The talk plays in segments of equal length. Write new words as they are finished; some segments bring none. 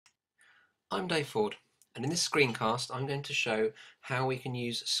I'm Dave Foord, and in this screencast I'm going to show how we can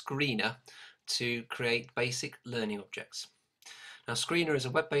use Screenr to create basic learning objects. Now Screenr is a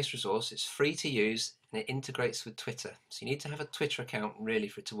web-based resource, it's free to use and it integrates with Twitter, so you need to have a Twitter account really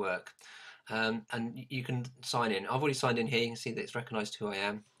for it to work. And you can sign in. I've already signed in here, you can see that it's recognised who I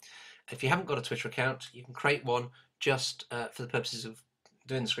am. If you haven't got a Twitter account, you can create one just for the purposes of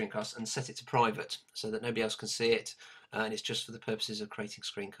doing the screencast and set it to private so that nobody else can see it, and it's just for the purposes of creating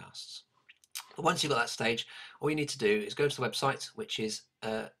screencasts. But once you've got that stage, all you need to do is go to the website, which is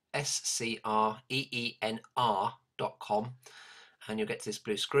screenr.com, and you'll get to this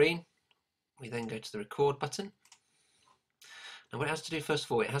blue screen. We then go to the record button. Now what it has to do first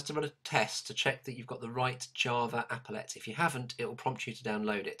of all, it has to run a test to check that you've got the right Java applet. If you haven't, it will prompt you to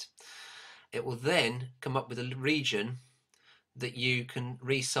download it. It will then come up with a region that you can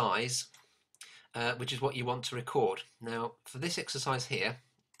resize, which is what you want to record. Now for this exercise here,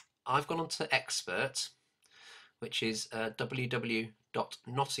 I've gone on to Expert, which is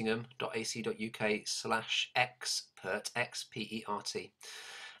www.nottingham.ac.uk/expert, X-P-E-R-T,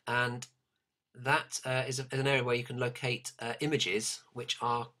 and that is an area where you can locate images which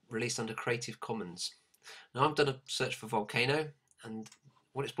are released under Creative Commons. Now I've done a search for volcano, and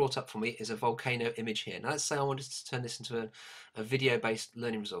what it's brought up for me is a volcano image here. Now let's say I wanted to turn this into a video-based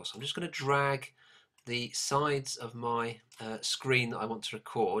learning resource. I'm just going to drag the sides of my screen that I want to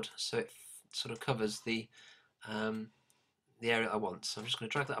record so it sort of covers the area I want. So I'm just going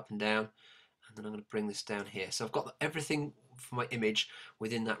to drag that up and down, and then I'm going to bring this down here. So I've got everything for my image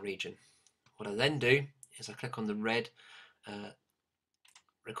within that region. What I then do is I click on the red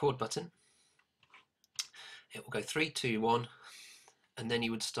record button. It will go 3, 2, 1, and then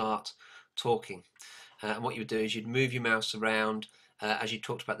you would start talking. And what you would do is you'd move your mouse around as you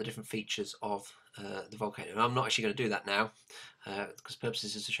talked about the different features of the volcano. And I'm not actually going to do that now because the purpose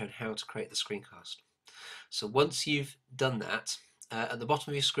is to show how to create the screencast. So once you've done that, at the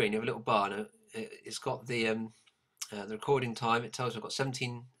bottom of your screen you have a little bar. Now, it's got the recording time. It tells me I've got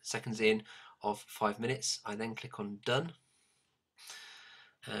 17 seconds in of 5 minutes. I then click on Done,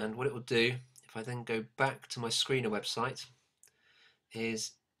 and what it will do, if I then go back to my Screenr website,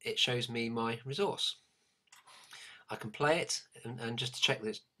 is it shows me my resource. I can play it and just to check that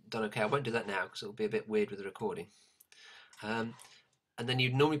it's done okay. I won't do that now because it'll be a bit weird with the recording. And then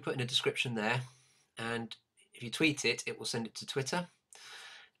you'd normally put in a description there, and if you tweet it, it will send it to Twitter.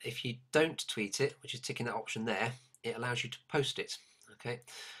 If you don't tweet it, which is ticking that option there, it allows you to post it. Okay.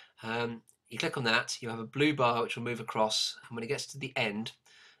 You click on that, you have a blue bar which will move across, and when it gets to the end,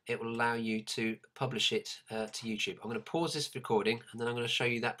 it will allow you to publish it to YouTube. I'm going to pause this recording, and then I'm going to show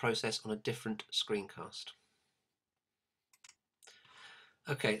you that process on a different screencast.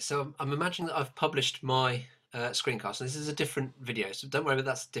 Okay, so I'm imagining that I've published my screencast. And this is a different video, so don't worry about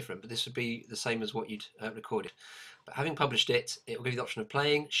that's different, but this would be the same as what you'd recorded. But having published it, it will give you the option of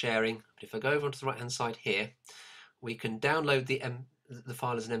playing, sharing. But if I go over onto the right-hand side here, we can download the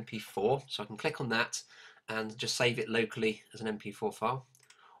file as an MP4. So I can click on that and just save it locally as an MP4 file.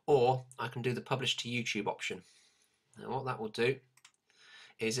 Or I can do the publish to YouTube option. Now what that will do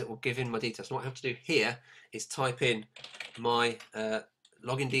is it will give in my details. And what I have to do here is type in my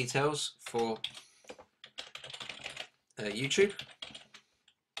login details for YouTube,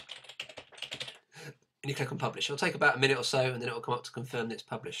 and you click on publish. It'll take about a minute or so, and then it will come up to confirm that it's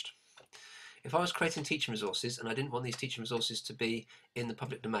published. If I was creating teaching resources and I didn't want these teaching resources to be in the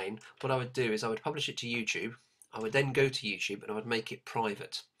public domain, what I would do is I would publish it to YouTube. I would then go to YouTube and I would make it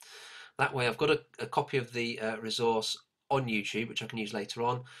private. That way I've got a copy of the resource on YouTube, which I can use later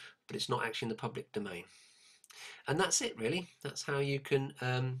on, but it's not actually in the public domain. And that's it really. That's how you can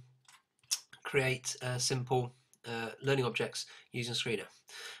create simple learning objects using Screenr.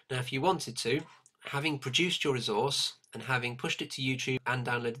 Now if you wanted to, having produced your resource and having pushed it to YouTube and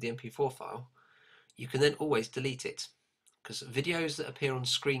downloaded the MP4 file, you can then always delete it, because videos that appear on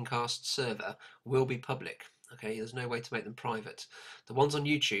Screencast server will be public. Okay, there's no way to make them private. The ones on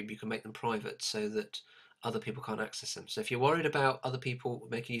YouTube, you can make them private so that other people can't access them. So if you're worried about other people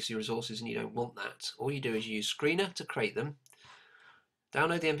making use of your resources and you don't want that, all you do is you use Screenr to create them,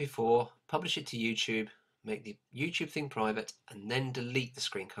 download the MP4, publish it to YouTube, make the YouTube thing private, and then delete the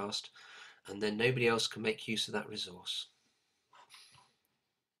screencast, and then nobody else can make use of that resource.